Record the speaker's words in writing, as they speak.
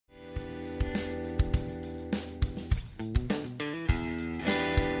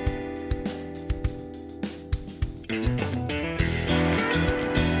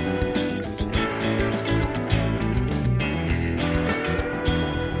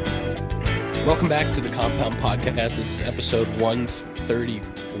Welcome back to the Compound Podcast. This is episode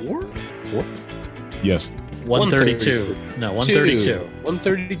 134? Yes. 132. No, 132.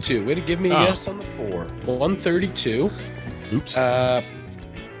 132. Way to give me a yes on the 4. 132. Oops.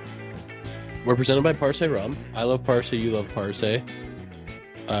 We're presented by Parse Rum. I love Parse. You love Parse.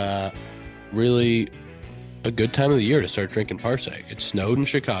 Really a good time of the year to start drinking Parse. It snowed in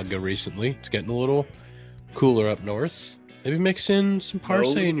Chicago recently. It's getting a little cooler up north. Maybe mix in some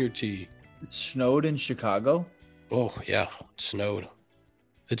Parse in your tea. It snowed in Chicago? Oh, yeah. It snowed.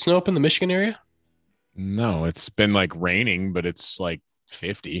 Did it snow up in the Michigan area? No, it's been like raining, but it's like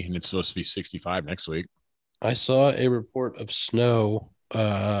 50 and it's supposed to be 65 next week. I saw a report of snow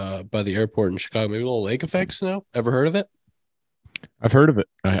by the airport in Chicago. Maybe a little lake effect snow. Ever heard of it? I've heard of it.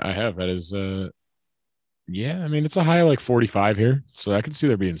 I have. That is, yeah, I mean, it's a high of like 45 here, so I could see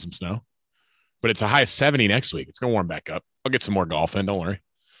there being some snow. But it's a high of 70 next week. It's going to warm back up. I'll get some more golf in. Don't worry.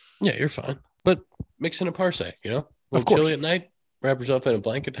 Yeah, you're fine. But mix in a Parse, you know? A little Of course. chilly at night, wrap yourself in a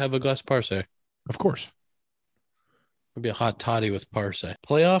blanket, have a glass of Parse. Of course. Maybe a hot toddy with Parse.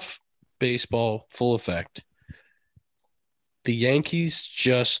 Playoff baseball, full effect. The Yankees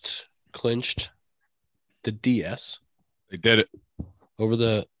just clinched the DS They did it. over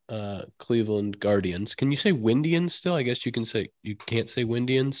the Cleveland Guardians. Can you say Windians still? I guess you can't say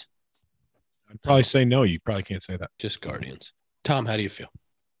Windians, I'd probably say no. You probably can't say that. just Guardians. Tom, how do you feel?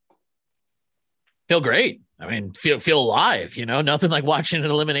 Feel great. I mean, feel alive, you know, nothing like watching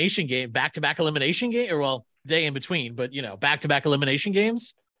an elimination game, back-to-back elimination game, or well, day in between, but you know, back-to-back elimination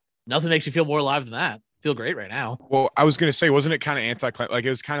games. Nothing makes you feel more alive than that. Feel great right now. Well, I was going to say, wasn't it kind of anti-climax? Like it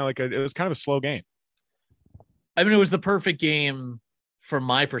was kind of a slow game. I mean, it was the perfect game from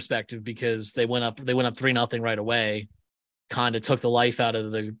my perspective because they went up 3-0 right away, kind of took the life out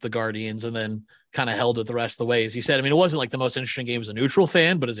of the Guardians and then kind of held it the rest of the way. As you said, I mean, it wasn't like the most interesting game as a neutral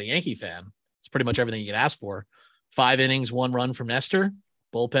fan, but as a Yankee fan, it's pretty much everything you could ask for. 5 innings, 1 run from Nestor,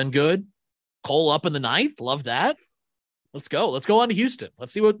 bullpen good. Cole up in the 9th. Love that. Let's go. Let's go on to Houston.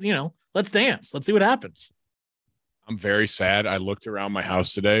 Let's see what, let's dance. Let's see what happens. I'm very sad. I looked around my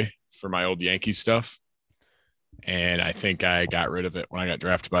house today for my old Yankee stuff, and I think I got rid of it when I got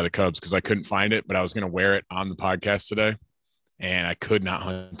drafted by the Cubs because I couldn't find it, but I was going to wear it on the podcast today, and I could not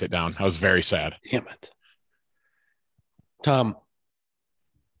hunt it down. I was very sad. Damn it. Tom,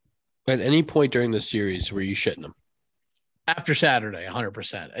 at any point during the series were you shitting them? After Saturday,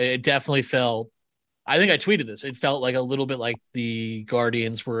 100%. It definitely felt, I think I tweeted this, it felt like a little bit like the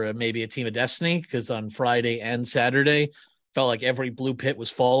Guardians were maybe a team of destiny because on Friday and Saturday, felt like every blue pit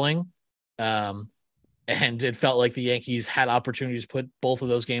was falling. And it felt like the Yankees had opportunities to put both of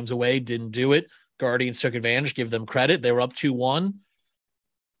those games away, didn't do it. Guardians took advantage, give them credit. They were up 2-1.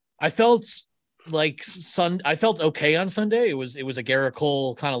 I felt okay on Sunday. It was a Garrett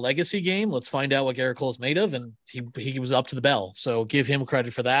Cole kind of legacy game. Let's find out what Garrett Cole's made of. And he was up to the bell. So give him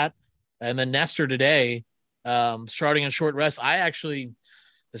credit for that. And then Nestor today, starting on short rest.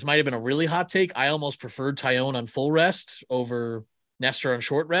 This might have been a really hot take. I almost preferred Tyone on full rest over Nestor on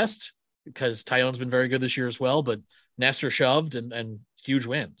short rest because Tyone's been very good this year as well, but Nestor shoved and huge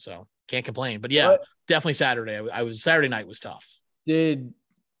win. So can't complain, but yeah, definitely Saturday. Saturday night was tough. Did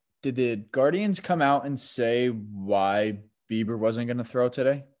the Guardians come out and say why Bieber wasn't going to throw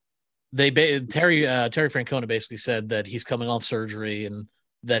today? Terry Francona basically said that he's coming off surgery and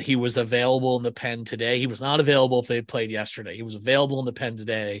that he was available in the pen today. He was not available if they had played yesterday. He was available in the pen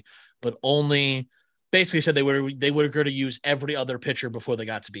today, but only basically said they would have going to use every other pitcher before they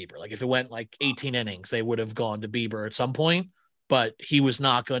got to Bieber. Like if it went like 18 innings, they would have gone to Bieber at some point, but he was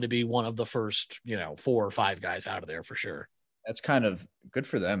not going to be one of the first, 4 or 5 guys out of there for sure. That's kind of good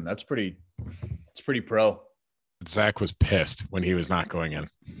for them. It's pretty pro. Zach was pissed when he was not going in.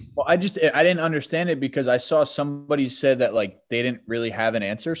 Well, I didn't understand it because I saw somebody said that like they didn't really have an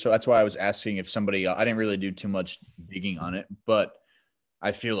answer. So that's why I was asking if somebody, I didn't really do too much digging on it, but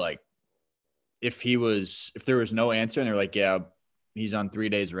I feel like if there was no answer and they're like, yeah, he's on 3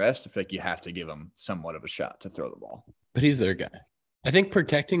 days rest, I feel like you have to give him somewhat of a shot to throw the ball. But he's their guy. I think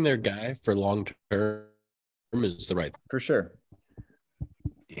protecting their guy for long term is the right thing. For sure.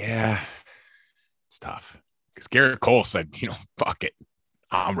 Yeah, it's tough. Because Garrett Cole said, fuck it.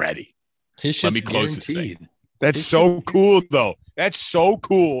 I'm ready. His shit's Let me close this guaranteed. thing. That's so cool, though. That's so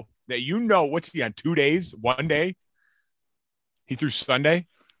cool that what's he on 2 days, 1 day? He threw Sunday?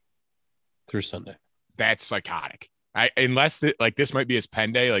 Through Sunday. That's psychotic. This might be his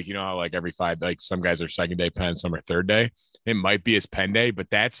pen day. Like, how like every 5, like some guys are second day pen, some are third day. It might be his pen day, but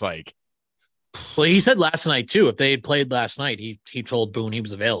that's like. Well, he said last night too, if they had played last night, he told Boone he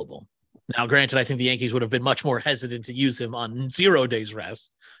was available. Now, granted, I think the Yankees would have been much more hesitant to use him on 0 days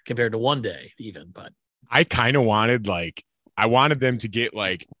rest compared to 1 day even, but I kind of wanted I wanted them to get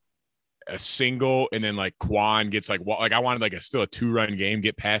like a single and then like Quan gets like I wanted like still a 2-run game,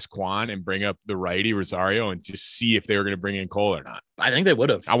 get past Quan and bring up the righty Rosario and just see if they were going to bring in Cole or not. I think they would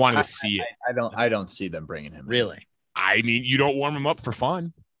have. I wanted to see it. I don't see them bringing him. Really? I mean, you don't warm him up for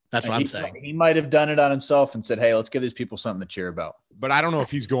fun. That's what I'm saying. He might have done it on himself and said, "Hey, let's give these people something to cheer about." But I don't know if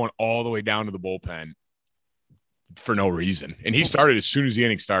he's going all the way down to the bullpen for no reason. And he started as soon as the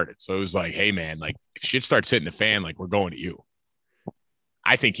inning started. So it was like, hey, man, like if shit starts hitting the fan, like we're going to you.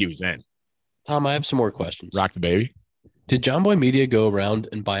 I think he was in. Tom, I have some more questions. Rock the baby. Did John Boy Media go around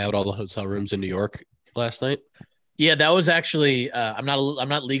and buy out all the hotel rooms in New York last night? Yeah, that was actually I'm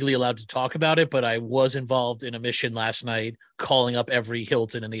not legally allowed to talk about it, but I was involved in a mission last night calling up every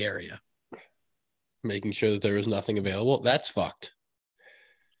Hilton in the area. Making sure that there was nothing available. That's fucked.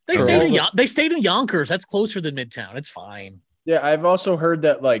 They stayed in Yonkers. That's closer than Midtown. It's fine. Yeah, I've also heard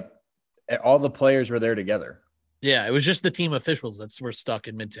that like all the players were there together. Yeah, it was just the team officials that were stuck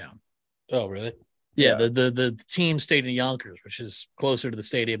in Midtown. Oh, really? Yeah, the team stayed in Yonkers, which is closer to the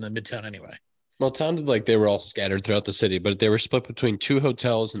stadium than Midtown anyway. Well, it sounded like they were all scattered throughout the city, but they were split between 2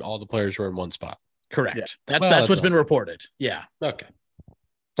 hotels and all the players were in one spot. Correct. Yeah. That's what's been reported. Yeah. Okay.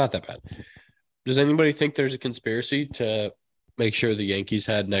 Not that bad. Does anybody think there's a conspiracy to make sure the Yankees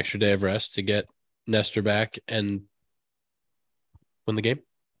had an extra day of rest to get Nestor back and win the game?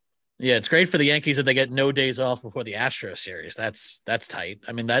 Yeah, it's great for the Yankees that they get no days off before the Astros series. That's tight.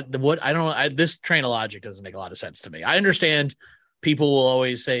 I mean, this train of logic doesn't make a lot of sense to me. I understand people will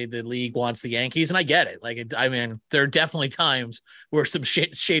always say the league wants the Yankees, and I get it. I mean, there are definitely times where some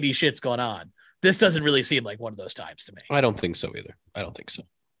shady shit's going on. This doesn't really seem like one of those times to me. I don't think so either. I don't think so.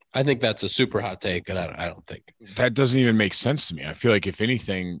 I think that's a super hot take, and I don't think. That doesn't even make sense to me. I feel like if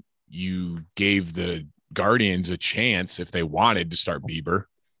anything, you gave the Guardians a chance if they wanted to start Bieber,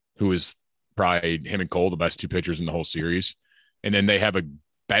 who is probably him and Cole, the best 2 pitchers in the whole series. And then they have a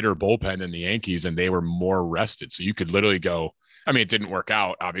better bullpen than the Yankees, and they were more rested. So you could literally go, I mean, it didn't work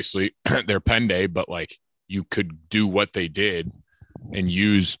out, obviously, their pen day, but like you could do what they did and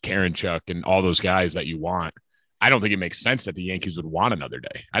use Karinchuk and all those guys that you want. I don't think it makes sense that the Yankees would want another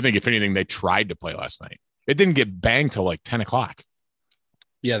day. I think if anything, they tried to play last night. It didn't get banged till like 10 o'clock.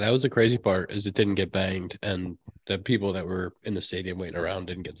 Yeah, that was the crazy part is it didn't get banged, and the people that were in the stadium waiting around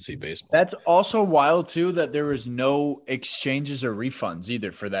didn't get to see baseball. That's also wild, too, that there was no exchanges or refunds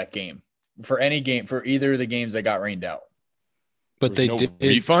either for that game, for any game, for either of the games that got rained out. But they did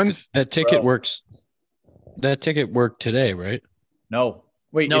refunds. That ticket works. That ticket worked today, right? No.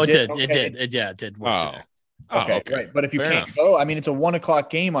 Wait, No, it did. Okay. It did. It did work today. Okay, right. But if you Fair can't enough. go, I mean, it's a 1:00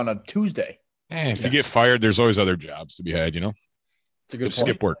 game on a Tuesday. If you get fired, there's always other jobs to be had, you know? It's a good Just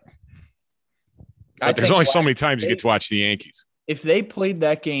skip work. I But there's think only so many times you get to watch the Yankees. if they played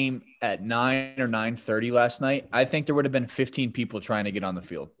that game at 9 or 9:30 last night, I think there would have been 15 people trying to get on the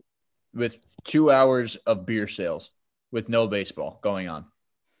field with 2 hours of beer sales with no baseball going on.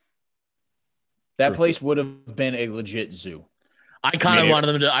 That place would have been a legit zoo. I kind of wanted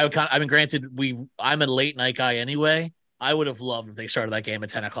them to. I mean, granted, I'm a late night guy anyway. I would have loved if they started that game at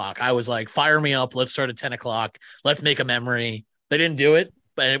 10 o'clock. I was like, fire me up. Let's start at 10 o'clock. Let's make a memory. They didn't do it,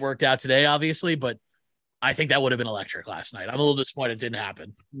 but it worked out today, obviously. But I think that would have been electric last night. I'm a little disappointed it didn't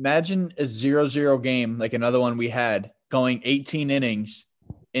happen. Imagine a 0-0 game like another one we had going 18 innings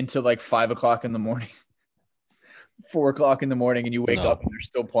into like 5 o'clock in the morning, 4 o'clock in the morning, and you wake up and they're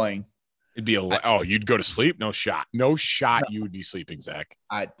still playing. It'd be you'd go to sleep? No shot. No. You would be sleeping, Zach.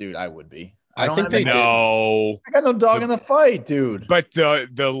 I would be. I think they did. No. I got no dog in the fight, dude. But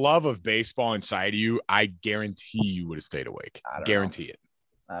the love of baseball inside of you, I guarantee you would have stayed awake. Guarantee it.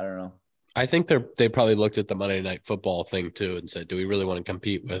 I don't know. I think they probably looked at the Monday Night Football thing too and said, "Do we really want to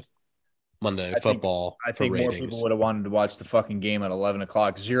compete with Monday Night Football?" I think more ratings? people would have wanted to watch the fucking game at 11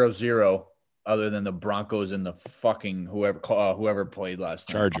 o'clock, 0-0, other than the Broncos and the fucking whoever played last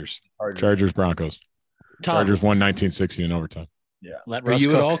night. Chargers, Broncos. Tom, Chargers won 1960 in overtime. Yeah.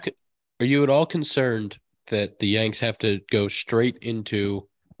 Are you at all concerned that the Yanks have to go straight into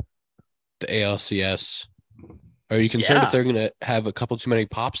the ALCS? Are you concerned if they're going to have a couple too many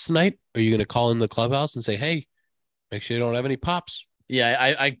pops tonight? Are you going to call in the clubhouse and say, "Hey, make sure you don't have any pops"?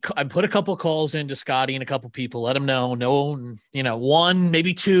 Yeah, I put a couple calls into Scotty and a couple people. Let them know. No, 1,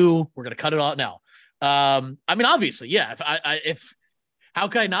 maybe 2. We're gonna cut it off now. I mean, obviously, yeah. If how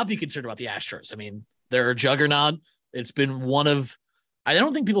could I not be concerned about the Astros? I mean, they're a juggernaut. It's been one of. I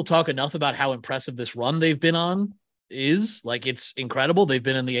don't think people talk enough about how impressive this run they've been on is. Like, it's incredible. They've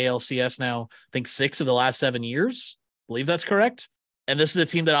been in the ALCS now, I think 6 of the last 7 years. I believe that's correct. And this is a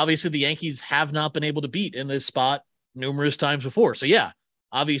team that obviously the Yankees have not been able to beat in this spot numerous times before. So, yeah,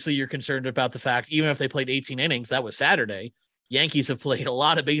 obviously you're concerned about the fact, even if they played 18 innings, that was Saturday. Yankees have played a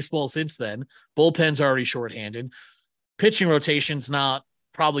lot of baseball since then. Bullpen's already shorthanded. Pitching rotation's not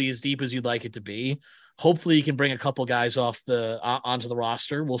probably as deep as you'd like it to be. Hopefully you can bring a couple guys onto the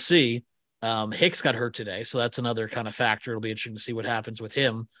roster. We'll see. Hicks got hurt today, so that's another kind of factor. It'll be interesting to see what happens with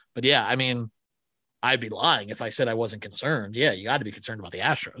him. But yeah, I mean, I'd be lying if I said I wasn't concerned. Yeah, you got to be concerned about the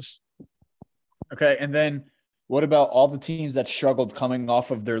Astros. Okay, and then what about all the teams that struggled coming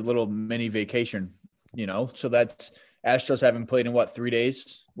off of their little mini vacation? So that's Astros having played in 3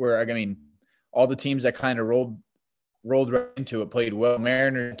 days. Where I mean, all the teams that kind of rolled right into it played well.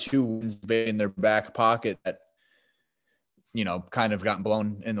 Mariners 2 wins in their back pocket that kind of gotten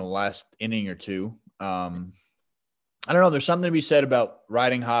blown in the last inning or two. I don't know. There's something to be said about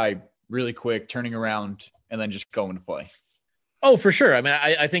riding high really quick, turning around, and then just going to play. Oh, for sure. I mean,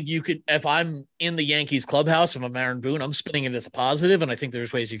 I think you could, if I'm in the Yankees clubhouse, if I'm Aaron Boone, I'm spinning it as a positive, and I think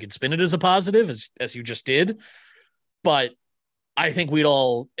there's ways you can spin it as a positive, as you just did. But I think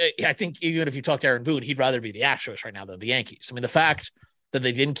I think even if you talk to Aaron Boone, he'd rather be the Astros right now than the Yankees. I mean, the fact that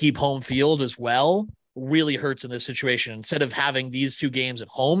they didn't keep home field as well really hurts in this situation. Instead of having these 2 games at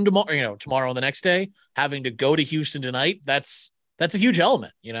home tomorrow and the next day, having to go to Houston tonight, that's a huge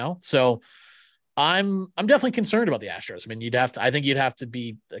element, So I'm definitely concerned about the Astros. I mean, I think you'd have to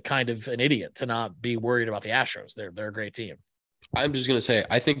be kind of an idiot to not be worried about the Astros. They're a great team. I'm just going to say,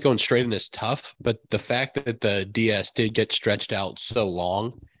 I think going straight in is tough, but the fact that the DS did get stretched out so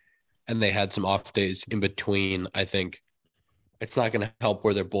long and they had some off days in between, I think it's not going to help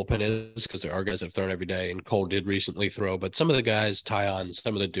where their bullpen is, because there are guys that have thrown every day, and Cole did recently throw, but some of the guys, Tyon,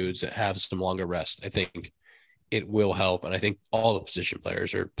 some of the dudes that have some longer rest, I think it will help. And I think all the position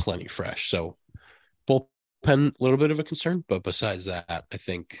players are plenty fresh. So bullpen, a little bit of a concern, but besides that, I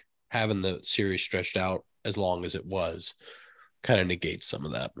think having the series stretched out as long as it was kind of negates some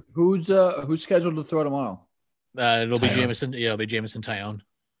of that. Who's scheduled to throw tomorrow? It'll be Jameson. Yeah, it'll be Jameson Tyone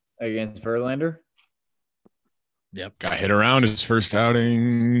against Verlander. Yep. Got hit around his first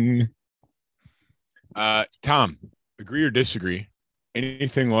outing. Tom, agree or disagree?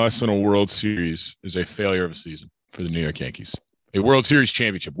 Anything less than a World Series is a failure of a season for the New York Yankees. A World Series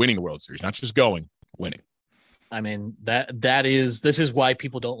championship, winning a World Series, not just going, winning. I mean, this is why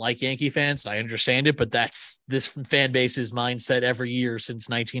people don't like Yankee fans. I understand it, but that's this fan base's mindset every year since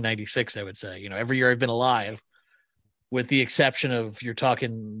 1996, I would say. Every year I've been alive, with the exception of, you're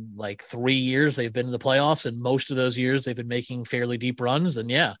talking like 3 years they've been in the playoffs, and most of those years they've been making fairly deep runs.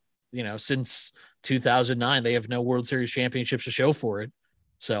 And yeah, since 2009, they have no World Series championships to show for it.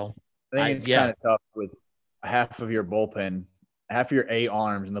 So I think it's kind of tough with half of your bullpen, half of your A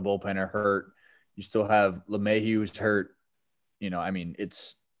arms in the bullpen are hurt. You still have LeMahieu who's hurt. I mean,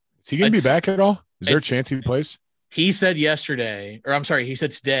 is he going to be back at all? Is there a chance he plays? He said he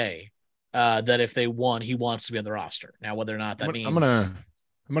said today that if they won, he wants to be on the roster. Now, whether or not that means, I'm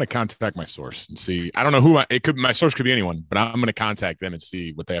gonna contact my source and see. I don't know who my source could be anyone, but I'm gonna contact them and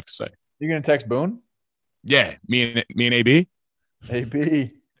see what they have to say. You're gonna text Boone? Yeah, me and AB.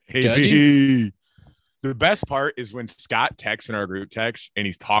 AB. The best part is when Scott texts in our group text and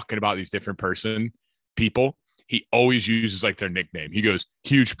he's talking about these different people. He always uses like their nickname. He goes,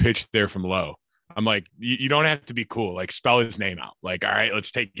 "Huge pitch there from Low." I'm like, you don't have to be cool. Like, spell his name out. Like, all right, let's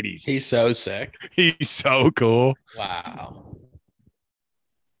take it easy. He's so sick. He's so cool. Wow.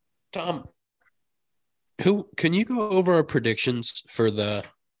 Tom, can you go over our predictions for the?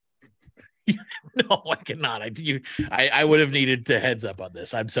 No, I cannot. I would have needed to heads up on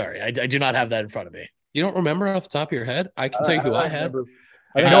this. I'm sorry. I do not have that in front of me. You don't remember off the top of your head? I can tell you who I had.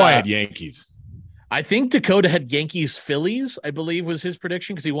 I know I had Yankees. I think Dakota had Yankees Phillies, I believe was his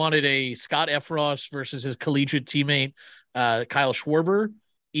prediction, because he wanted a Scott Efros versus his collegiate teammate, Kyle Schwarber.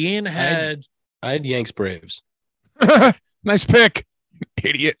 Ian had... I had Yanks Braves. Nice pick,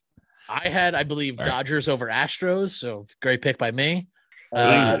 idiot. I had, I believe, Dodgers over Astros, so great pick by me.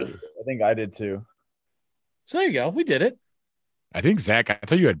 I think I did too. So there you go. We did it. I think, Zach, I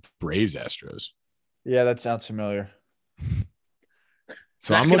thought you had Braves Astros. Yeah, that sounds familiar.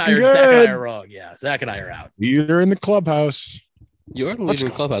 So Zach I'm looking good. Zach and I are wrong. Yeah, Zach and I are out. Leader in the clubhouse. You're the leader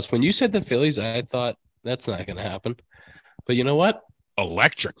in the clubhouse. When you said the Phillies, I thought that's not going to happen. But you know what?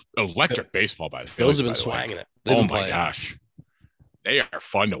 Electric baseball by the Phillies have been swanging it. Oh my gosh. They are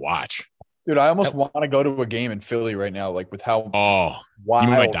fun to watch. Dude, I almost want to go to a game in Philly right now, like with how wild.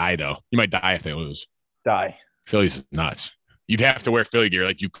 You might die, though. You might die if they lose. Die. Philly's is nuts. You'd have to wear Philly gear.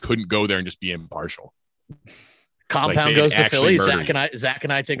 Like, you couldn't go there and just be impartial. Compound goes to Philly. Zach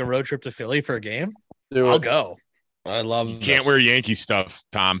and I take a road trip to Philly for a game. I'll go. I love You can't wear Yankee stuff,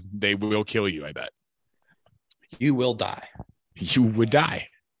 Tom. They will kill you, I bet. You will die. You would die.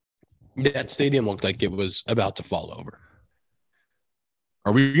 That stadium looked like it was about to fall over.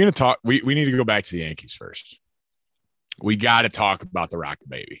 Are we going to talk? We need to go back to the Yankees first. We got to talk about the Rocket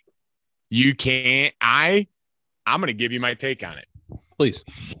Baby. You can't. I'm going to give you my take on it. Please.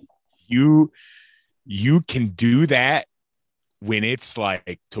 You can do that when it's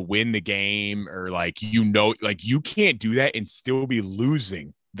like to win the game or like, you can't do that and still be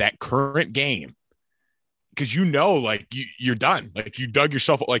losing that current game. Because like you're done. Like you dug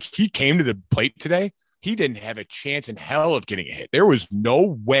yourself. Like he came to the plate today. He didn't have a chance in hell of getting a hit. There was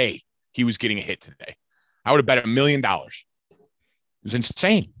no way he was getting a hit today. I would have bet $1 million. It was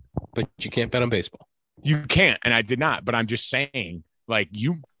insane. But you can't bet on baseball. You can't. And I did not. But I'm just saying, like,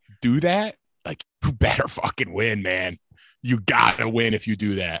 you do that, like, you better fucking win, man. You got to win if you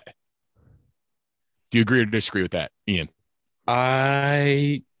do that. Do you agree or disagree with that, Ian?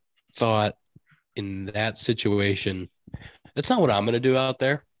 I thought in that situation, that's not what I'm going to do out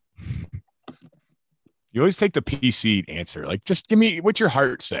there. You always take the PC answer. Like, just give me what your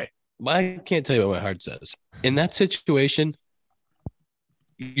heart say. I can't tell you what my heart says. In that situation,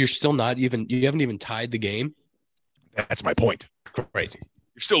 you're still not even, you haven't even tied the game. That's my point. Crazy.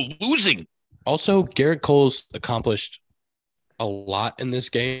 You're still losing. Also, Garrett Cole's accomplished a lot in this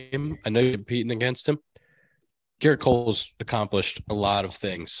game. I know you're competing against him. Garrett Cole's accomplished a lot of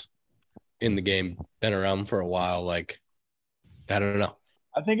things in the game. Been around for a while. Like, I don't know.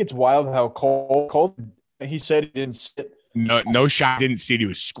 I think it's wild how Cole he said he didn't sit. No shot. Didn't see it. He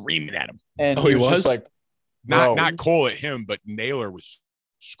was screaming at him. And he was just like, not Cole at him, but Naylor was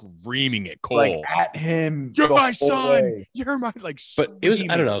screaming at Cole, like at him. You're my son. Way. You're my But it was,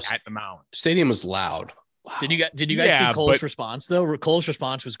 I don't know. At the mound. Stadium was loud. Wow. Did you guys see Cole's response though? Cole's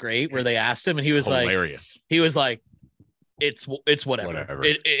response was great, where they asked him, and he was hilarious. He was like, "It's whatever.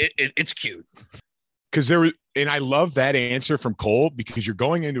 It's cute." Because and I love that answer from Cole, because you're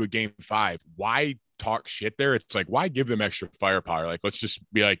going into a game 5. Why talk shit there? It's like, why give them extra firepower? Like, let's just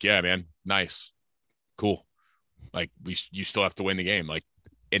be like, yeah, man, nice, cool. Like you still have to win the game. Like,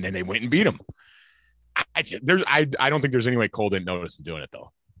 and then they went and beat him. I don't think there's any way Cole didn't notice him doing it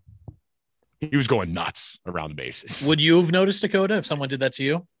though. He was going nuts around the bases. Would you have noticed, Dakota, if someone did that to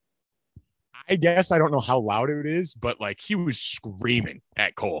you? I guess I don't know how loud it is, but like he was screaming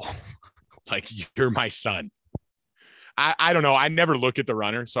at Cole, like, you're my son. I don't know. I never look at the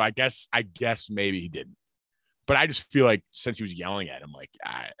runner, so I guess maybe he didn't. But I just feel like since he was yelling at him, like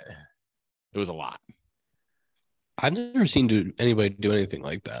it was a lot. I've never seen anybody do anything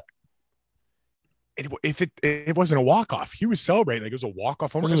like that. If it wasn't a walk-off, he was celebrating like it was a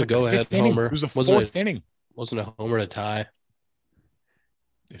walk-off homer. It was like a fifth inning. It was the fourth inning. Wasn't a homer to tie.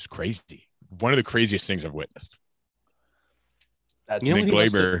 It was crazy. One of the craziest things I've witnessed. That's Nick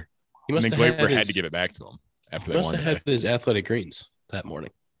Glaber. Nick Glaber had to give it back to him after they won. He must have had his athletic greens that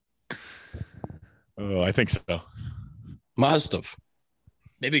morning. Oh, I think so. Must have.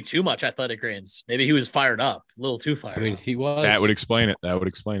 Maybe too much athletic greens. Maybe he was fired up, a little too fired. I mean, he was. That would explain it.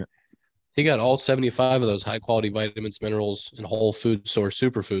 He got all 75 of those high-quality vitamins, minerals, and whole food source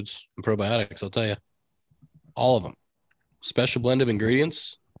superfoods and probiotics, I'll tell you. All of them. Special blend of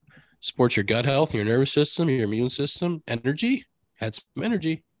ingredients. Supports your gut health, your nervous system, your immune system. Energy. Had some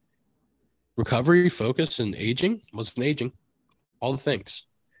energy. Recovery, focus, and aging. Wasn't aging. All the things.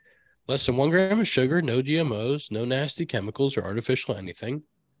 Less than 1 gram of sugar, no GMOs, no nasty chemicals or artificial anything.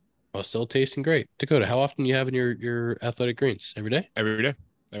 While still tasting great. Dakota, how often do you have in your athletic greens? Every day? Every day.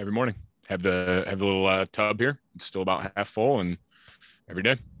 Every morning. Have the little tub here. It's still about half full, and every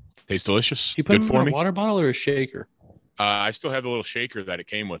day. Tastes delicious. You put good them for in me. A water bottle or a shaker? I still have the little shaker that it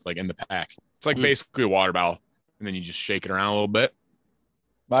came with, like in the pack. It's like basically a water bottle, and then you just shake it around a little bit.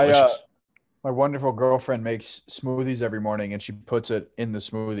 My wonderful girlfriend makes smoothies every morning, and she puts it in the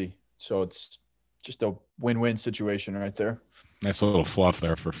smoothie. So it's just a win-win situation right there. Nice little fluff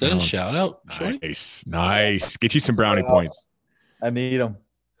there for Is that a shout out? Nice. Get you some brownie points. I need them.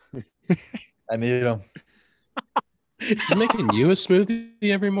 She's making you a smoothie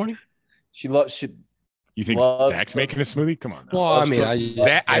every morning? You think Zach's making a smoothie? Come on. Well, I mean,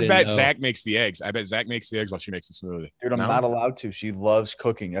 I bet Zach makes the eggs. I bet Zach makes the eggs while she makes the smoothie. Dude, I'm not allowed to. She loves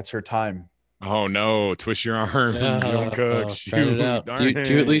cooking. That's her time. Oh no! Twist your arm. You don't cook. It out.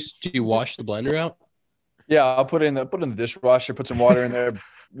 Do you wash the blender out? Yeah, I'll put it in the dishwasher. Put some water in there.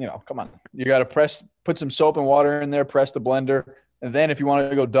 Come on. You got to put some soap and water in there. Press the blender, and then if you want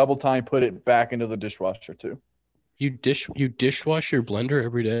to go double time, put it back into the dishwasher too. You dishwash your blender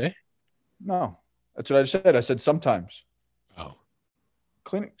every day? No, that's what I just said. I said sometimes. Oh,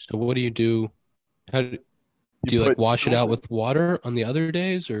 cleaning. So what do you do? Do you like wash it out with water on the other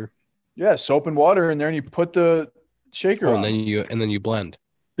days, or? Yeah, soap and water in there, and you put the shaker on. And then you blend.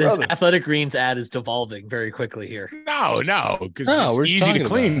 This Athletic Greens ad is devolving very quickly here. No, because we're it's easy to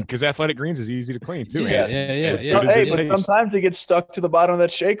clean. Because Athletic Greens is easy to clean too. Yeah. Hey, but sometimes it gets stuck to the bottom of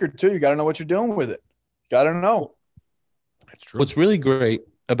that shaker too. You got to know what you're doing with it. Got to know. That's true. What's really great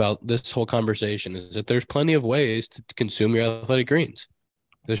about this whole conversation is that there's plenty of ways to consume your Athletic Greens.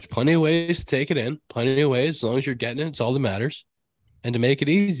 There's plenty of ways to take it in. Plenty of ways. As long as you're getting it, it's all that matters. And to make it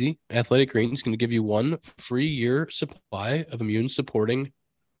easy, Athletic Greens is going to give you 1 free year supply of immune-supporting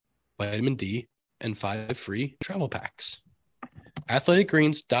vitamin D and 5 free travel packs.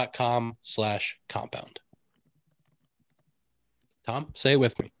 athleticgreens.com/compound. Tom, say it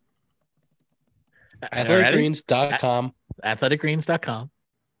with me. athleticgreens.com.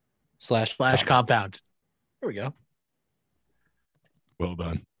 athleticgreens.com/compound. There we go. Well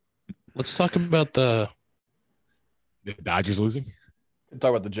done. Let's talk about the Dodgers losing. We'll talk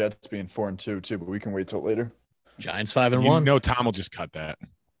about the Jets being 4-2 too, but we can wait till later. Giants 5-1. No, Tom will just cut that.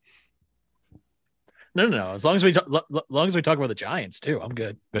 No. As long as we talk about the Giants too, I'm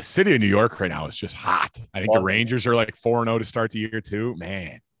good. The city of New York right now is just hot. I think the Rangers are like 4-0 to start the year too.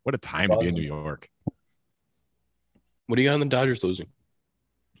 Man, what a time to be in New York. What do you got on the Dodgers losing?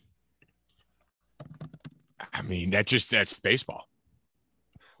 I mean, that's baseball.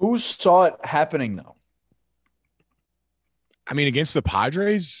 Who saw it happening though? I mean, against the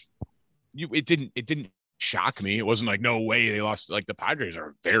Padres, it didn't shock me. It wasn't like no way they lost. Like the Padres are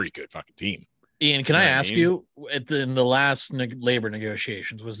a very good fucking team. Ian, can I ask you, in the last labor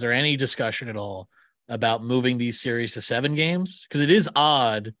negotiations, was there any discussion at all about moving these series to 7 games? Because it is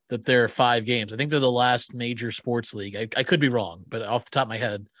odd that there are 5 games. I think they're the last major sports league. I could be wrong, but off the top of my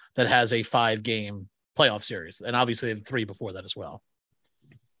head, that has a 5-game playoff series. And obviously they have 3 before that as well.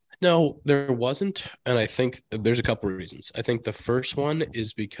 No, there wasn't. And I think there's a couple of reasons. I think the first one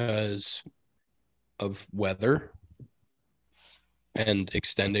is because of weather and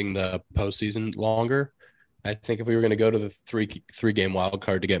extending the postseason longer. I think if we were going to go to the three-game wild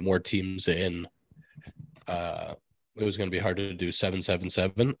card to get more teams in, it was going to be hard to do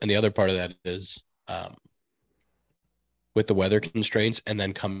 7-7-7. And the other part of that is with the weather constraints and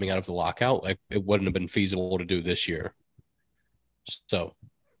then coming out of the lockout, like it wouldn't have been feasible to do this year. So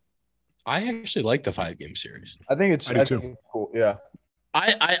I actually like the 5-game series. I think it's cool. Yeah.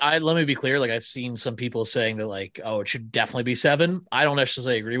 I let me be clear. Like I've seen some people saying that like, oh, it should definitely be 7. I don't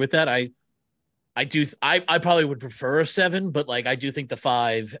necessarily agree with that. I probably would prefer a 7, but like I do think the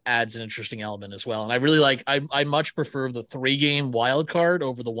 5 adds an interesting element as well. And I really like I much prefer the 3-game wild card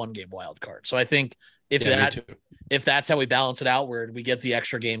over the 1-game wild card. So I think if that's how we balance it out, where we get the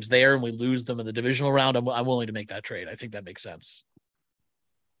extra games there and we lose them in the divisional round, I'm willing to make that trade. I think that makes sense.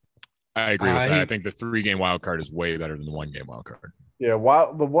 I agree with that. I think the 3-game wild card is way better than the 1-game wild card. Yeah,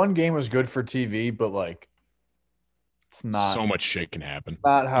 while the 1 game was good for TV, but like it's not so much shit can happen.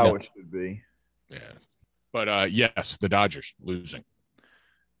 Not how it should be. Yeah. But yes, the Dodgers losing.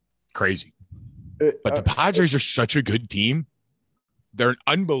 Crazy. But the Padres are such a good team. They're an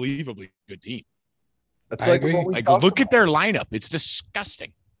unbelievably good team. That's I agree. Like look at their lineup. It's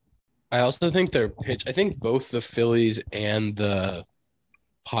disgusting. I also think their pitch, I think both the Phillies and the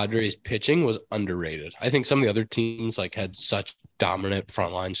Padres pitching was underrated. I think some of the other teams like had such dominant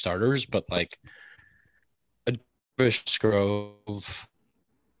frontline starters, but like a Grove,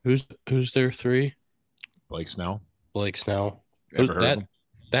 who's their 3? Blake Snell. Ever heard of him?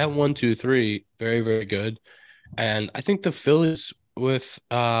 That 1, 2, 3, very, very good. And I think the Phillies with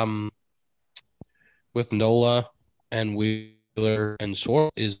Nola and Wheeler and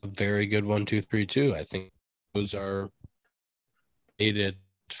Suarez is a very good 1, 2, 3 too. I think those are aided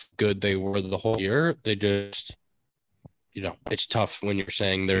good they were the whole year. They just, it's tough when you're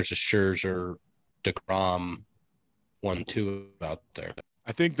saying there's a Scherzer, DeGrom 1-2 out there.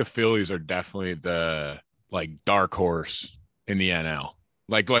 I think the Phillies are definitely the like dark horse in the NL.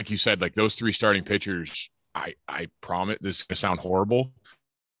 Like you said, like those 3 starting pitchers, I promise this is gonna sound horrible.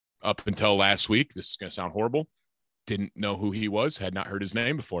 Up until last week, this is gonna sound horrible. Didn't know who he was, had not heard his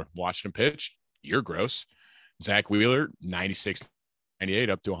name before. Watched him pitch. You're gross. Zach Wheeler, 96, 98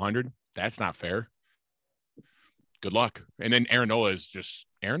 up to 100. That's not fair. Good luck. And then Aaron Nola is just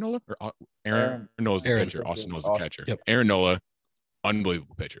Aaron Nola or Aaron Nola's the pitcher. Austin Nola's the catcher. Yep. Aaron Nola,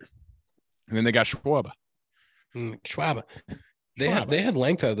 unbelievable pitcher. And then they got Schwab. They had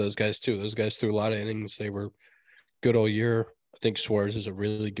length out of those guys too. Those guys threw a lot of innings. They were good all year. I think Suarez is a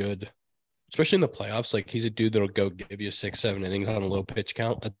really good, especially in the playoffs. Like he's a dude that'll go give you 6-7 innings on a low pitch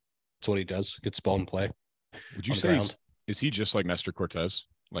count. That's what he does. Gets ball and play. Would you say is he just like Nestor Cortez,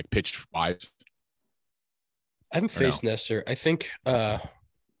 like pitch wise? I haven't faced Nestor. I think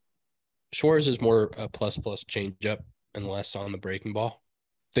Schwartz is more a plus changeup and less on the breaking ball.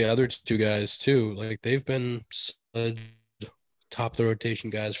 The other two guys too, like they've been top of the rotation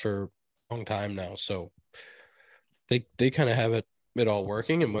guys for a long time now. So they kind of have it all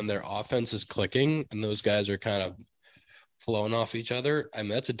working. And when their offense is clicking and those guys are kind of flowing off each other, I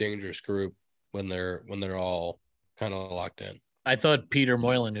mean that's a dangerous group when they're all kind of locked in. I thought Peter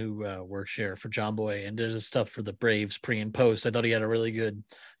Moylan, who works here for John Boy and did his stuff for the Braves pre and post, I thought he had a really good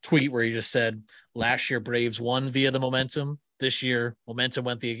tweet where he just said, last year Braves won via the momentum. This year, momentum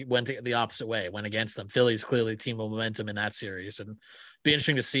went the opposite way, went against them. Philly's clearly a team of momentum in that series. And be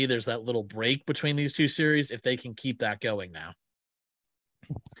interesting to see there's that little break between these two series if they can keep that going now.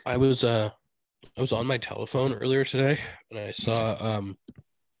 I was on my telephone earlier today and I saw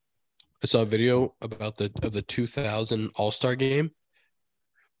a video about the 2000 All-Star game.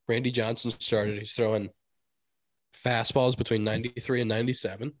 Randy Johnson started. He's throwing fastballs between 93 and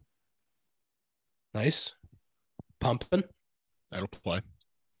 97. Nice. Pumping. That'll play.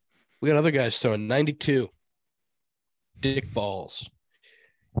 We got other guys throwing 92 dick balls.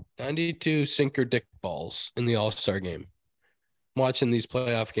 92 sinker dick balls in the All-Star game. I'm watching these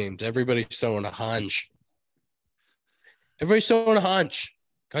playoff games. Everybody's throwing a hunch.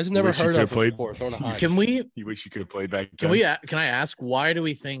 Guys I've never heard of before throwing a hunch. Can we? You wish you could have played back then. Can I ask, why do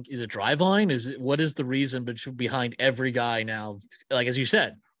we think, is it driveline? What is the reason behind every guy now? Like, as you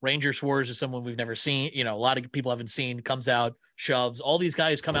said, Ranger Schwartz is someone we've never seen. You know, a lot of people haven't seen, comes out, shoves. All these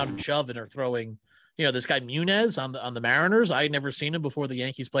guys come out and shove and are throwing, you know, this guy Munez on the Mariners. I had never seen him before the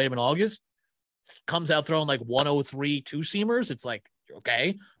Yankees played him in August. Comes out throwing like 103 two-seamers. It's like,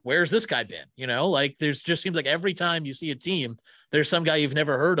 okay, where's this guy been? You know, like there's just seems like every time you see a team, there's some guy you've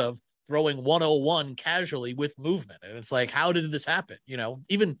never heard of throwing 101 casually with movement. And it's like, how did this happen? You know,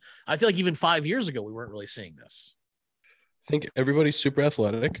 I feel like even 5 years ago, we weren't really seeing this. I think everybody's super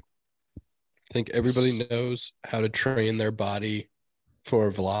athletic. I think everybody knows how to train their body for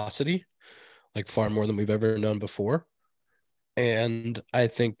velocity, like far more than we've ever known before. And I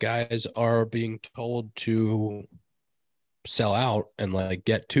think guys are being told to sell out and like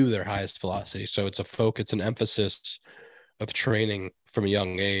get to their highest velocity. So it's an emphasis of training from a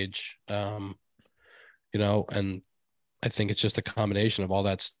young age. You know, and I think it's just a combination of all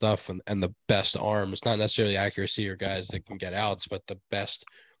that stuff and the best arms, not necessarily accuracy or guys that can get outs, but the best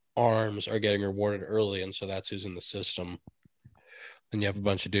arms are getting rewarded early. And so that's who's in the system. And you have a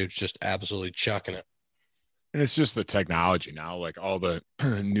bunch of dudes just absolutely chucking it. And it's just the technology now, like all the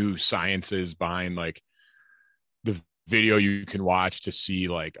new sciences behind like the video you can watch to see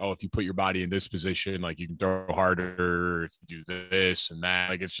like, oh, if you put your body in this position, like you can throw harder, if you do this and that,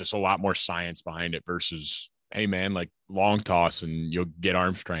 like it's just a lot more science behind it versus, hey man, like long toss and you'll get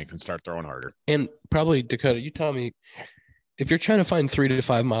arm strength and start throwing harder. And probably, Dakota, you tell me, if you're trying to find 3 to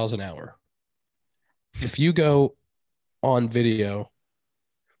 5 miles an hour, if you go on video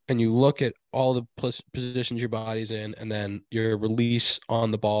and you look at all the positions your body's in and then your release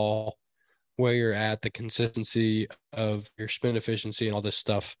on the ball, where you're at, the consistency of your spin efficiency and all this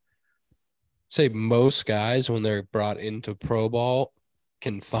stuff, say most guys when they're brought into pro ball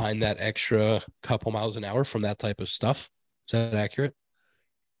can find that extra couple miles an hour from that type of stuff. Is that accurate?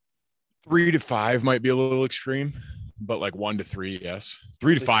 3 to 5 might be a little extreme, but like 1 to 3, yes.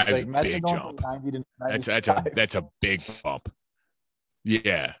 3 to 5 is a big jump. That's a big bump.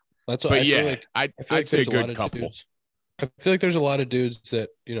 Yeah. That's what I'd say a good couple. I feel like there's a lot of dudes that,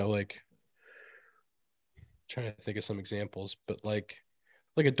 you know, like trying to think of some examples, but like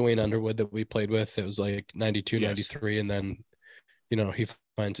a Dwayne Underwood that we played with, it was like 92, yes. 93, and then, you know, he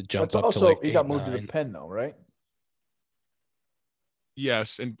finds a jump up to like 8, he got moved 9. to the pen though, right?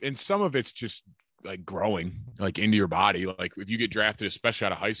 Yes, and some of it's just like growing like into your body. Like if you get drafted, especially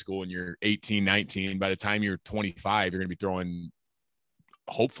out of high school and you're 18, 19, by the time you're 25, you're going to be throwing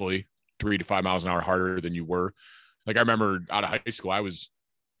hopefully 3 to 5 miles an hour harder than you were. Like I remember out of high school, I was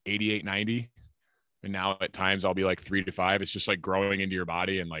 88, 90. And now at times I'll be like 3 to 5. It's just like growing into your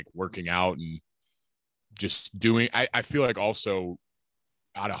body and like working out and just doing. I feel like also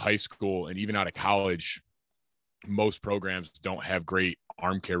out of high school and even out of college, most programs don't have great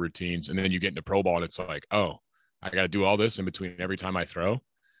arm care routines. And then you get into pro ball and it's like, oh, I got to do all this in between every time I throw.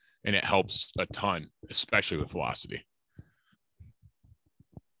 And it helps a ton, especially with velocity.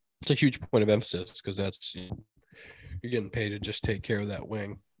 It's a huge point of emphasis because that's, you're getting paid to just take care of that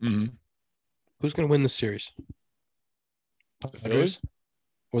wing. Mm-hmm. Who's going to win this series? The Phillies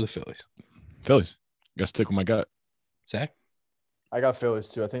or the Phillies? Phillies. Got to stick with my gut. Zach? I got Phillies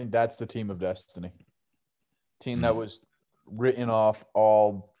too. I think that's the team of destiny. Team that was written off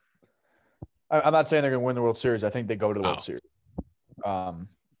all I'm not saying they're going to win the World Series. I think they go to the World Oh. Series.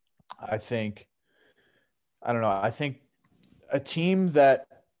 I think I don't know. I think a team that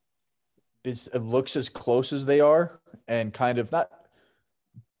looks as close as they are and kind of not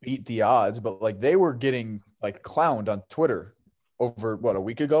beat the odds, but like they were getting like clowned on Twitter over a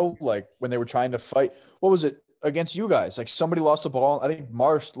week ago, like when they were trying to fight. What was it against you guys? Like somebody lost the ball. I think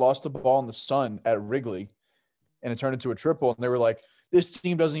Marsh lost the ball in the sun at Wrigley and it turned into a triple. And they were like, this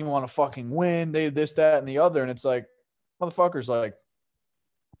team doesn't even want to fucking win. They this, that, and the other. And it's like, motherfuckers, like,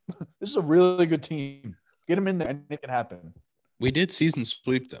 this is a really good team. Get them in there. Anything can happen. We did season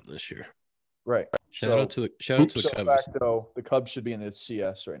sweep them this year. Right. Shout out to the Cubs. Back, though, the Cubs should be in the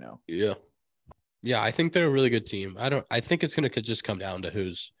CS right now. Yeah. Yeah, I think they're a really good team. I think it's gonna just come down to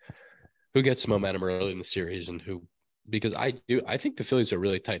who gets momentum early in the series and who, because I think the Phillies are a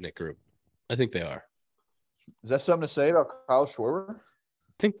really tight knit group. I think they are. Is that something to say about Kyle Schwarber?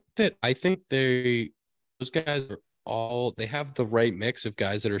 I think those guys are they have the right mix of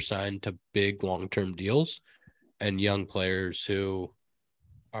guys that are signed to big long-term deals and young players who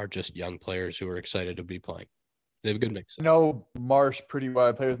are just young players who are excited to be playing. They have a good mix. I know Marsh pretty well.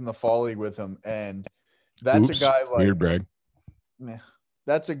 I play in the fall league with him, and that's a guy like weird brag.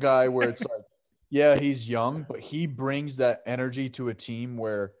 That's a guy where it's like, yeah, he's young, but he brings that energy to a team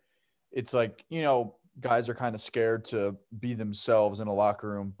where it's like, guys are kind of scared to be themselves in a locker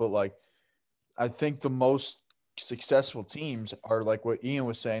room. But like, I think the most successful teams are like what Ian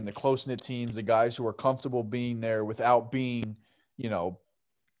was saying, the close-knit teams, the guys who are comfortable being there without being,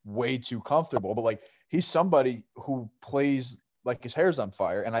 way too comfortable. But like, he's somebody who plays like his hair's on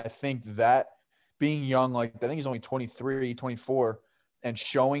fire. And I think that being young, like I think he's only 23, 24, and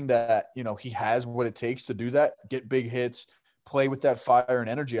showing that, he has what it takes to do that, get big hits, play with that fire and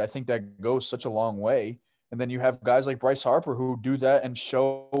energy. I think that goes such a long way. And then you have guys like Bryce Harper who do that and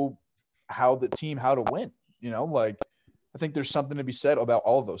show how to win, like I think there's something to be said about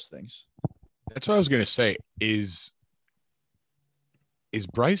all of those things. That's what I was going to say is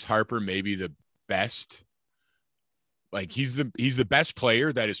Bryce Harper maybe the best? Like he's the best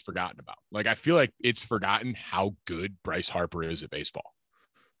player that is forgotten about. Like I feel like it's forgotten how good Bryce Harper is at baseball.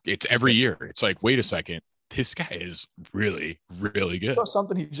 It's every year. It's like, wait a second, this guy is really, really good.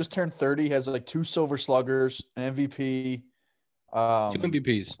 Something, he just turned 30, has like 2 silver sluggers, an MVP, 2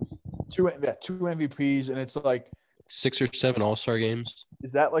 MVPs, 2 MVPs, and it's like 6 or 7 All-Star games.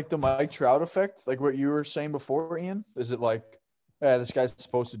 Is that like the Mike Trout effect? Like what you were saying before, Ian? Is it like, this guy's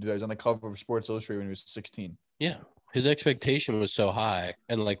supposed to do that? He's on the cover of Sports Illustrated when he was 16. Yeah. His expectation was so high.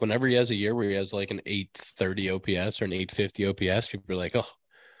 And like whenever he has a year where he has like an 830 OPS or an 850 OPS, people are like, oh,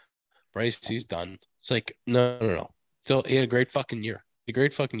 Bryce, he's done. It's like, no. Still, he had a great fucking year.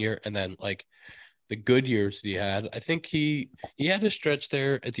 And then like the good years that he had, I think he had a stretch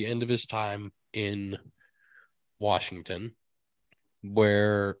there at the end of his time in Washington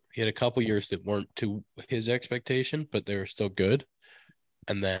where he had a couple years that weren't to his expectation, but they were still good.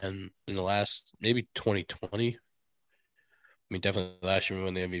 And then in the last, maybe 2020, definitely last year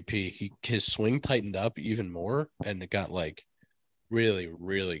when he won the MVP, his swing tightened up even more, and it got like really,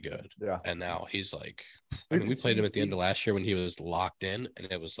 really good. Yeah. And now he's like, we played him at the end of last year when he was locked in, and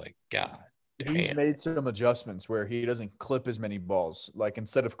it was like, God damn. He's made some adjustments where he doesn't clip as many balls. Like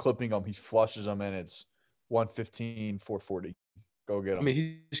instead of clipping them, he flushes them, and it's 115, 440. Go get him.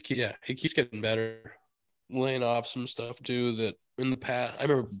 He keeps getting better, laying off some stuff too. That in the past, I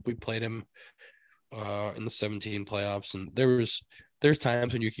remember we played him in the 17 playoffs, and there's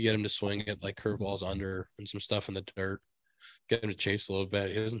times when you could get him to swing at like curveballs under and some stuff in the dirt, get him to chase a little bit.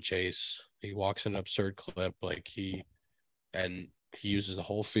 He doesn't chase. He walks in an absurd clip, like he uses the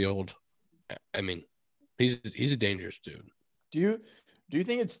whole field. I mean, he's a dangerous dude. Do you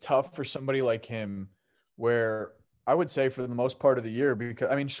think it's tough for somebody like him, where I would say for the most part of the year, because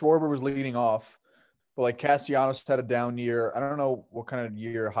Schwarber was leading off, but like Castellanos had a down year. I don't know what kind of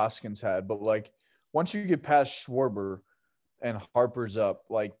year Hoskins had, but like once you get past Schwarber and Harper's up,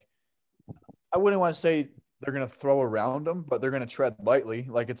 like I wouldn't want to say they're going to throw around them, but they're going to tread lightly.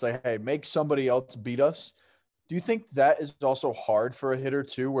 Like it's like, hey, make somebody else beat us. Do you think that is also hard for a hitter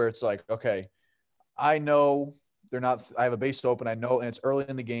too, where it's like, okay, I know I have a base open. I know, and it's early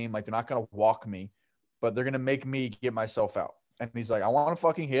in the game. Like they're not going to walk me, but they're going to make me get myself out. And he's like, I want to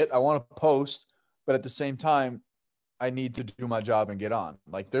fucking hit. I want to post, but at the same time, I need to do my job and get on.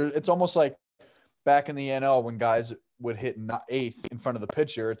 Like it's almost like back in the NL when guys would hit 8th in front of the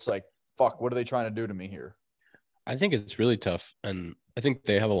pitcher. It's like, fuck, what are they trying to do to me here? I think it's really tough, and I think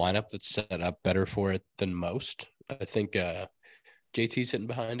they have a lineup that's set up better for it than most. I think JT's hitting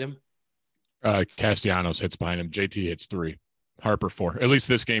behind him. Castellanos hits behind him. JT hits 3. Harper 4. At least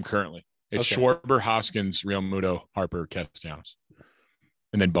this game currently. It's Okay. Schwarber, Hoskins, Real Muto, Harper, Castellanos,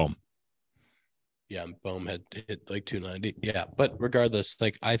 and then boom. Yeah, Bohm had hit like 290. Yeah, but regardless,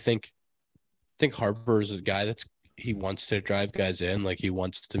 like I think Harper is a guy he wants to drive guys in. Like he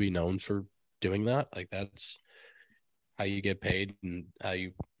wants to be known for doing that. Like that's how you get paid and how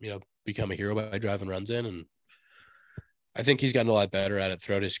you become a hero by driving runs in. And I think he's gotten a lot better at it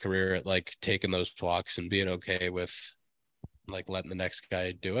throughout his career at like taking those walks and being okay with like letting the next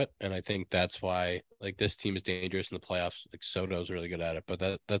guy do it. And I think that's why like this team is dangerous in the playoffs. Like Soto's really good at it,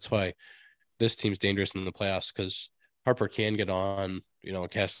 but that's why this team's dangerous in the playoffs because Harper can get on.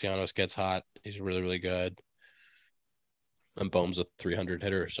 Castellanos gets hot. He's really, really good. And Bohm's a 300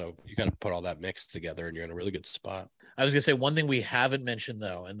 hitter. So you kind of put all that mix together and you're in a really good spot. I was going to say one thing we haven't mentioned,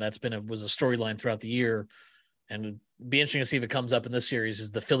 though, and that's was a storyline throughout the year, and it'd be interesting to see if it comes up in this series,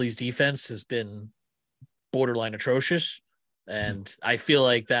 is the Phillies defense has been borderline atrocious. And I feel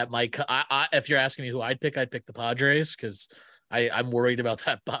like that might, if you're asking me who I'd pick the Padres because I'm worried about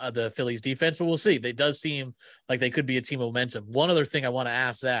the Phillies defense, but we'll see. It does seem like they could be a team of momentum. One other thing I want to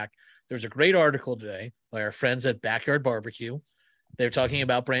ask Zach, there was a great article today by our friends at Backyard Barbecue. They're talking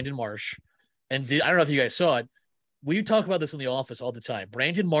about Brandon Marsh. And I don't know if you guys saw it. We talk about this in the office all the time.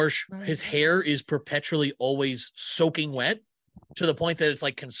 Brandon Marsh, his hair is perpetually always soaking wet to the point that it's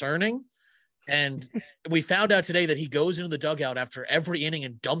like concerning. And we found out today that he goes into the dugout after every inning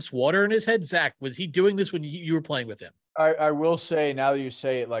and dumps water in his head. Zach, was he doing this when you were playing with him? I will say, now that you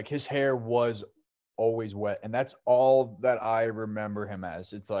say it, like his hair was always wet. And that's all that I remember him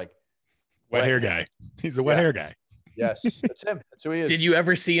as. It's like wet hair guy. He's a wet hair guy. Yes, that's him. That's who he is. Did you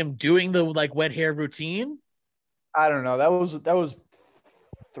ever see him doing the like wet hair routine? I don't know. That was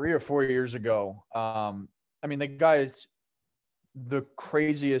 3 or 4 years ago. I mean, the guy is the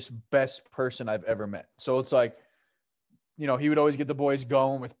craziest, best person I've ever met. So it's like, he would always get the boys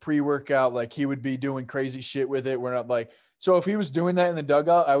going with pre-workout. Like he would be doing crazy shit with it. We're not like, so if he was doing that in the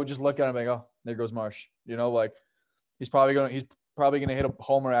dugout, I would just look at him and go, oh, there goes Marsh. Like he's probably going to hit a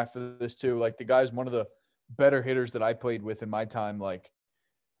homer after this too. Like the guy's one of the better hitters that I played with in my time. Like,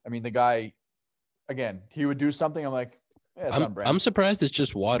 I mean, the guy, again, he would do something. I'm like, yeah, it's on brand. I'm surprised it's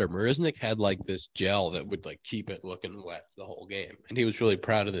just water. Marisnik had like this gel that would like keep it looking wet the whole game. And he was really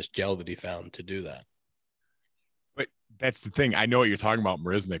proud of this gel that he found to do that. But that's the thing. I know what you're talking about,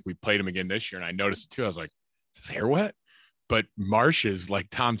 Marisnik. We played him again this year and I noticed it too. I was like, is his hair wet? But Marsh's, like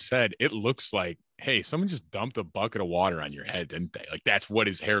Tom said, it looks like, hey, someone just dumped a bucket of water on your head, didn't they? Like that's what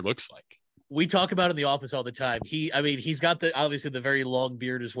his hair looks like. We talk about it in the office all the time. He's got obviously the very long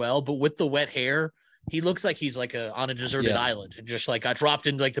beard as well, but with the wet hair, he looks like he's like on a deserted island and just like got dropped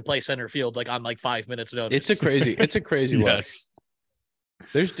in like to play center field, like on like 5 minutes notice. It's a crazy yes.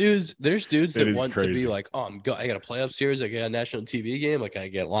 look. There's dudes that want crazy. to be like, oh, I got a playoff series. I got a national TV game. Like I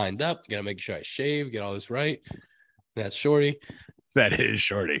get lined up, got to make sure I shave, get all this right. That's Shorty. That is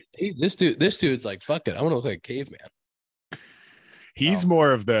Shorty. This dude's like, fuck it. I want to look like a caveman. He's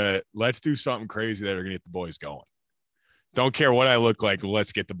more of the let's do something crazy that are gonna get the boys going. Don't care what I look like.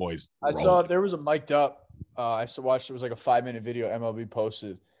 Let's get the boys. I saw there was a mic'd up. I watched. It was like a 5-minute video MLB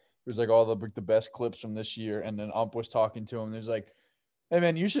posted. It was like all the best clips from this year, and then Ump was talking to him. There's like, hey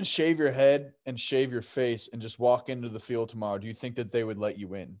man, you should shave your head and shave your face and just walk into the field tomorrow. Do you think that they would let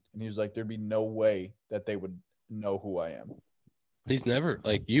you in? And he was like, there'd be no way that they would know who I am. He's never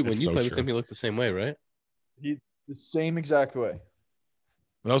like you. When you play with him, he looked the same way, right? The same exact way.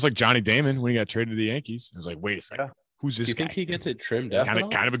 That was like Johnny Damon when he got traded to the Yankees. I was like, wait a second. Yeah. Who's this guy? Do you think he gets it trimmed up?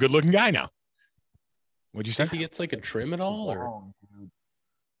 Kind of a good looking guy now. What'd you say? Think he gets like a trim at all? Long,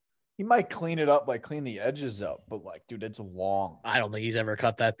 he might clean it up, like clean the edges up, but like, dude, it's long. I don't think he's ever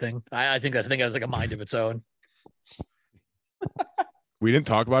cut that thing. I think it has like a mind of its own. We didn't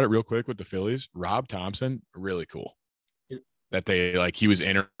talk about it real quick with the Phillies. Rob Thompson, really cool. That he was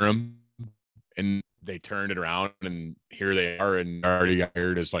interim and they turned it around and here they are and already got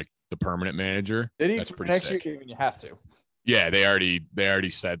hired as like the permanent manager. Did he? That's pretty next sick. year, you have to. Yeah, they already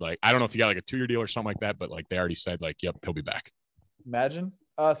said like, I don't know if he got like a 2-year deal or something like that, but like they already said like, yep, he'll be back. Imagine.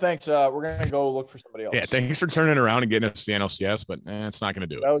 Thanks. We're gonna go look for somebody else. Yeah, thanks for turning it around and getting us the NLCS, but it's not gonna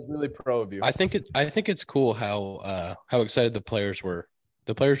do it. That was really pro of you. I think it's cool how excited the players were.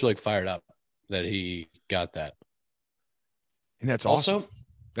 The players were like fired up that he got that. And that's also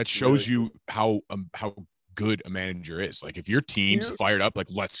that shows really you how good a manager is. Like if your team's fired up, like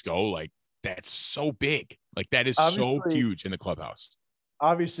let's go, like that's so big. Like that is so huge in the clubhouse.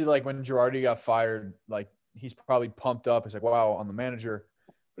 Obviously, like when Girardi got fired, like he's probably pumped up. He's like, wow, I'm the manager.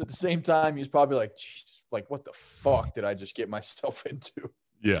 But at the same time, he's probably like, like what the fuck did I just get myself into?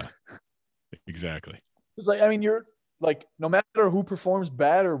 Yeah, exactly. It's like, I mean, you're like, no matter who performs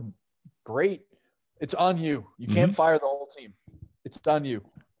bad or great. It's on you. You can't fire the whole team. It's on you.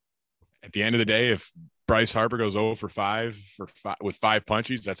 At the end of the day, if Bryce Harper goes 0 for 5 with 5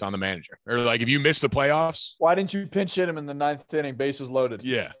 punchies, that's on the manager. Or like if you miss the playoffs, why didn't you pinch hit him in the 9th inning, bases loaded?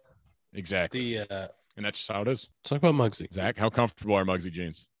 Yeah, exactly. And that's just how it is. Talk about Muggsy. Zach, how comfortable are Muggsy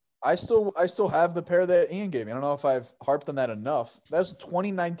jeans? I still have the pair that Ian gave me. I don't know if I've harped on that enough. That's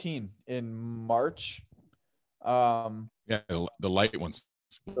 2019 in March. The light ones.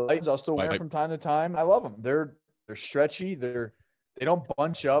 The lights I'll still wear from time to time. I love them. They're stretchy. They don't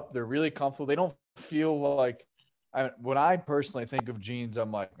bunch up. They're really comfortable. They don't feel like when I personally think of jeans,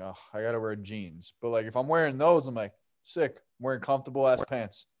 I'm like, oh, I gotta wear jeans. But like if I'm wearing those, I'm like, sick. I'm wearing comfortable ass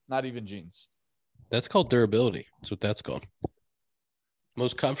pants, not even jeans. That's called durability. That's what that's called.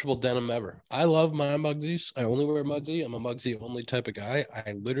 Most comfortable denim ever. I love my Mugsies. I only wear Mugsy. I'm a Mugsy only type of guy.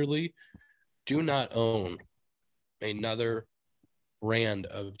 I literally do not own another brand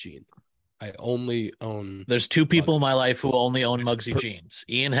of jean. I only own. There's 2 people in my life who only own Muggsy jeans: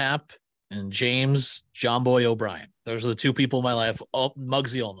 Ian Happ and James John Boy O'Brien. Those are the 2 people in my life.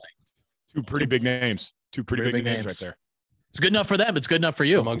 Muggsy only. 2 pretty big names. 2 pretty big names right there. It's good enough for them. It's good enough for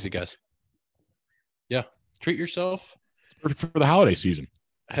you. Muggsy guys. Yeah. Treat yourself. It's perfect for the holiday season.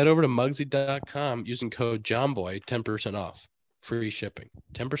 Head over to Muggsy.com using code JOHNBOY, 10% off. Free shipping.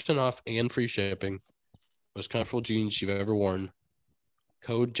 10% off and free shipping. Most comfortable jeans you've ever worn.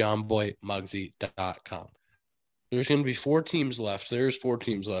 Code JOHNBOY, Muggsy.com. There's going to be 4 teams left. There's 4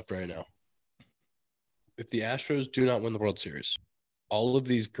 teams left right now. If the Astros do not win the World Series, all of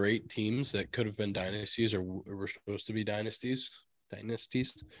these great teams that could have been dynasties or were supposed to be dynasties,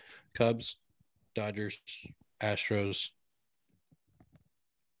 Cubs, Dodgers, Astros,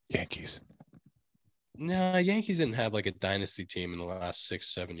 Yankees. No, Yankees didn't have like a dynasty team in the last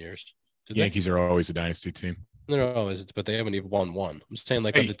 6-7 years. Yankees are always a dynasty team. They're always, but they haven't even won one. I'm saying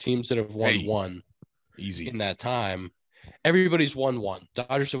like of the teams that have won one easy in that time, everybody's won one.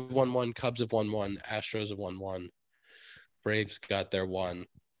 Dodgers have won one, Cubs have won one, Astros have won one, Braves got their one.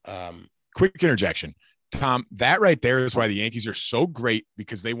 Quick interjection. Tom, that right there is why the Yankees are so great,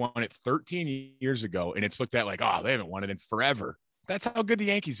 because they won it 13 years ago, and it's looked at like, oh, they haven't won it in forever. That's how good the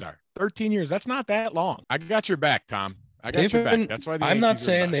Yankees are. 13 years. That's not that long. I got your back, Tom. I got your back. That's why I'm not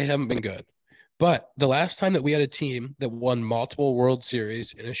saying they haven't been good, but the last time that we had a team that won multiple World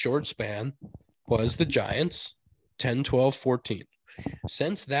Series in a short span was the Giants, 10, 12, 14.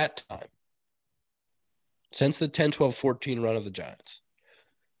 Since that time, since the 10, 12, 14 run of the Giants,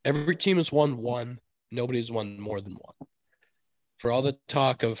 every team has won one. Nobody's won more than one. For all the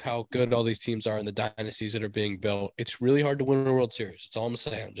talk of how good all these teams are and the dynasties that are being built, it's really hard to win a World Series. That's all I'm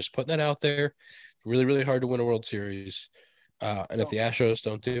saying. I'm just putting that out there. It's really, really hard to win a World Series. And if the Astros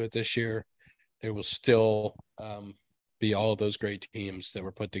don't do it this year, there will still be all of those great teams that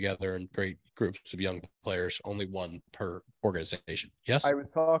were put together and great groups of young players, only one per organization. Yes? I was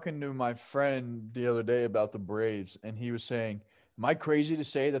talking to my friend the other day about the Braves, and he was saying, am I crazy to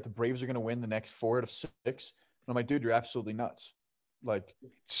say that the Braves are going to win the next 4 out of 6? And I'm like, dude, you're absolutely nuts. Like,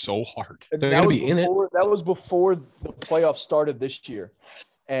 it's so hard. They're going to be in it. That was before the playoffs started this year.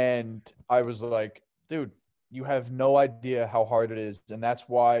 And I was like, dude, you have no idea how hard it is. And that's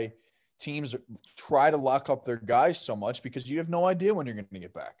why teams try to lock up their guys so much, because you have no idea when you're going to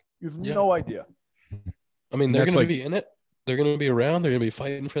get back. You have no idea. I mean, they're going to be in it. They're going to be around. They're going to be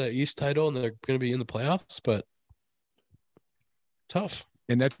fighting for that East title, and they're going to be in the playoffs, but tough.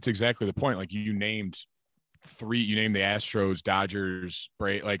 And that's exactly the point. Like, you named 3, you named the Astros, Dodgers,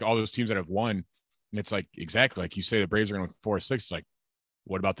 Braves, like all those teams that have won. And it's like, exactly like you say, the Braves are going to win 4 or 6. It's like,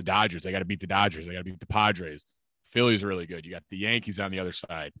 what about the Dodgers? They got to beat the Dodgers. They got to beat the Padres. Phillies are really good. You got the Yankees on the other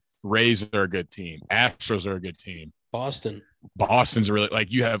side. Rays are a good team. Astros are a good team. Boston's really,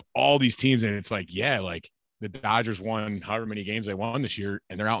 like, you have all these teams, and it's like, yeah, like the Dodgers won however many games they won this year,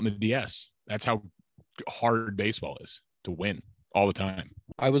 and they're out in the DS. That's how hard baseball is to win all the time.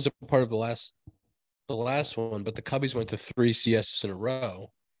 I was a part of the last one, but the Cubbies went to 3 CSs in a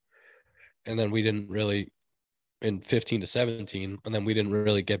row, and then we didn't really in 15 to 17, and then we didn't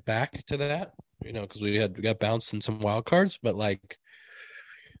really get back to that, because we got bounced in some wild cards, but like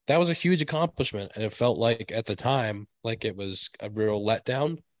that was a huge accomplishment, and it felt like at the time like it was a real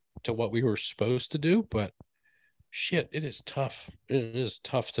letdown to what we were supposed to do. But shit, it is tough. It is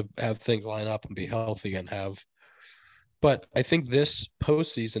tough to have things line up and be healthy and have. But I think this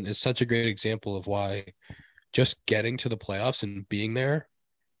postseason is such a great example of why just getting to the playoffs and being there,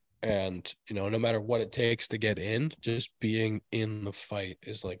 and, no matter what it takes to get in, just being in the fight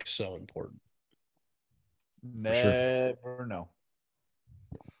is like so important. Never know.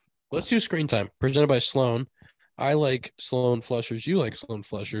 Let's do screen time presented by Sloan. I like Sloan flushers. You like Sloan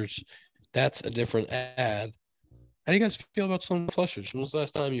flushers. That's a different ad. How do you guys feel about some flushers? When was the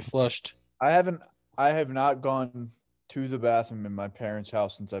last time you flushed? I have not gone to the bathroom in my parents'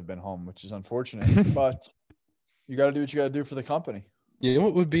 house since I've been home, which is unfortunate. But you got to do what you got to do for the company. You know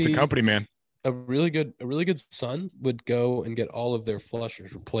what would be It's a company, man. a really good son would go and get all of their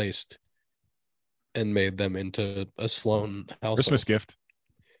flushers replaced and made them into a Sloan household. Christmas gift.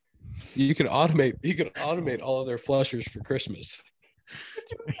 You could automate all of their flushers for Christmas. Could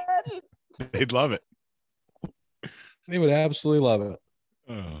you imagine? They'd love it. They would absolutely love it.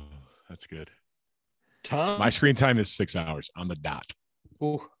 Oh, that's good. Tom, My screen time is 6 hours on the dot.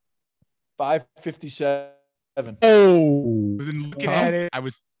 ooh, 5:57. Oh, I've been looking at it. I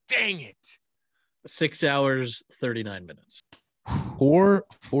was, dang it. 6 hours, 39 minutes.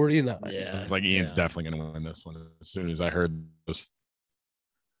 449. Yeah. It's like Ian's definitely going to win this one as soon as I heard this.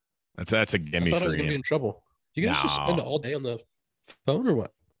 That's a I gimme thought I for was gonna be Ian. in trouble. You guys just spend No. all day on the phone or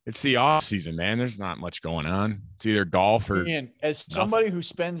what? It's the off season, man. There's not much going on. It's either golf or Ian, as somebody who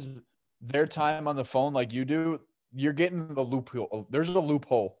spends their time on the phone like you do, you're getting the loophole. There's a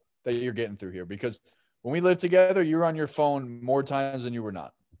loophole that you're getting through here because when we lived together, you were on your phone more times than you were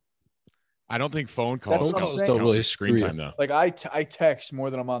not. I don't think phone calls, That's what I'm saying. don't count really for screen screw you. time though. Like I text more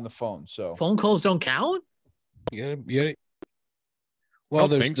than I'm on the phone. So Phone calls don't count? You gotta. Well,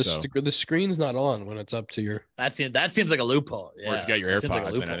 don't there's think so. the screen's not on when it's up to your. That seems like a loophole. Yeah. Or if you got your that seems like a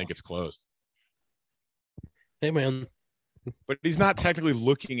AirPods, then I loophole. think it's closed. Hey man, But he's not technically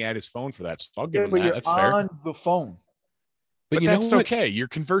looking at his phone for that. So I'll give yeah, him but that. you're That's fair. on the phone. But you know that's what? okay. You're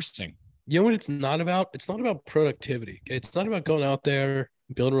conversing. You know what it's not about? It's not about productivity. Okay? It's not about going out there,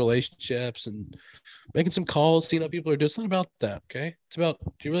 building relationships, and making some calls, seeing how people are doing. It's not about that. Okay, it's about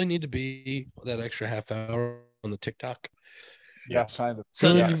do you really need to be that extra half hour on the TikTok? Yeah, Yes. kind of. So-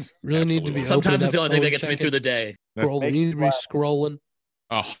 Really, Yes, really need to be. absolutely. Sometimes opening it's the that only thing that phone, gets me checking, through the day. Scrolling. Makes You need to me be laugh. scrolling.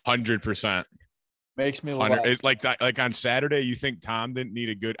 100%. Makes me laugh. It's like that. Like on Saturday, you think Tom didn't need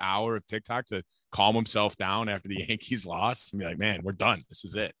a good hour of TikTok to calm himself down after the Yankees lost and be like, man, we're done. This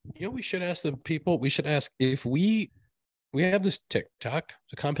is it. You know, we should ask the people. We should ask if we have this TikTok.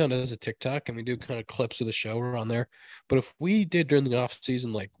 The compound has a TikTok, and we do kind of clips of the show around there. But if we did during the off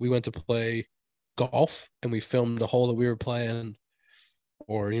season, like we went to play golf and we filmed the hole that we were playing,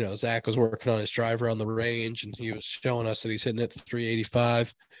 or Zach was working on his driver on the range and he was showing us that he's hitting it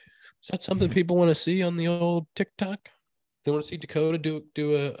 385. Is that something people want to see on the old TikTok? They want to see Dakota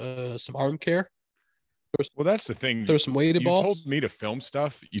do some arm care. Well, that's the thing. There's some weighted You balls. told me to film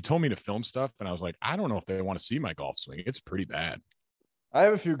stuff. You told me to film stuff, and I was like, I don't know if they want to see my golf swing. It's pretty bad. I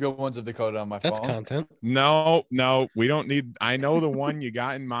have a few good ones of Dakota on my That's phone. content. No, we don't need. I know the one you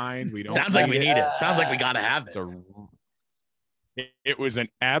got in mind. We don't. Sounds like we need it. Sounds like we gotta have it. It was an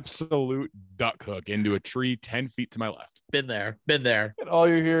absolute duck hook into a tree 10 feet to my left. Been there. And all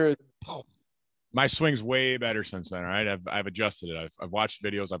you hear is My swing's way better since then. All right, I've adjusted it. I've watched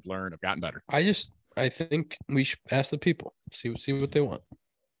videos. I've learned. I've gotten better. I think we should ask the people, see what they want.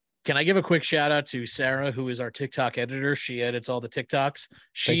 Can I give a quick shout out to Sarah, who is our TikTok editor? She edits all the TikToks.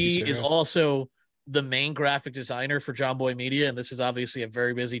 She Thank you, is Sarah. also the main graphic designer for John Boy Media, and this is obviously a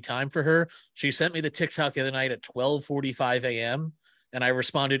very busy time for her. She sent me the TikTok the other night at 12:45 a.m., and I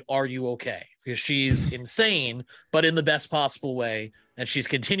responded, "Are you okay?" Because she's insane, but in the best possible way, and she's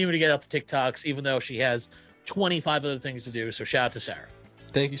continuing to get out the TikToks, even though she has 25 other things to do. So shout out to Sarah.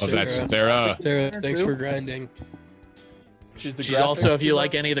 Thank you, Oh, Sarah. that's Sarah. Sarah, thanks for grinding. she's the She's graphic also, if you designer.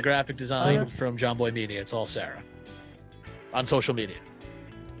 like any of the graphic design Designer? from John Boy Media, it's all Sarah on social media.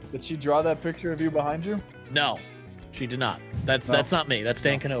 Did she draw that picture of you behind you? No, she did not. That's No. not me. That's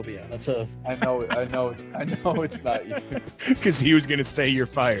Dan Canobio. That's a I know it's not you. Because he was gonna say you're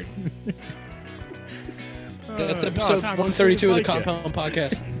fired. That's No, episode Tom, 132 of the it's like Compound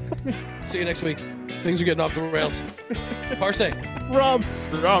Podcast. See you next week. Things are getting off the rails. Parse. rum.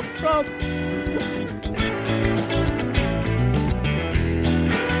 you. Rob.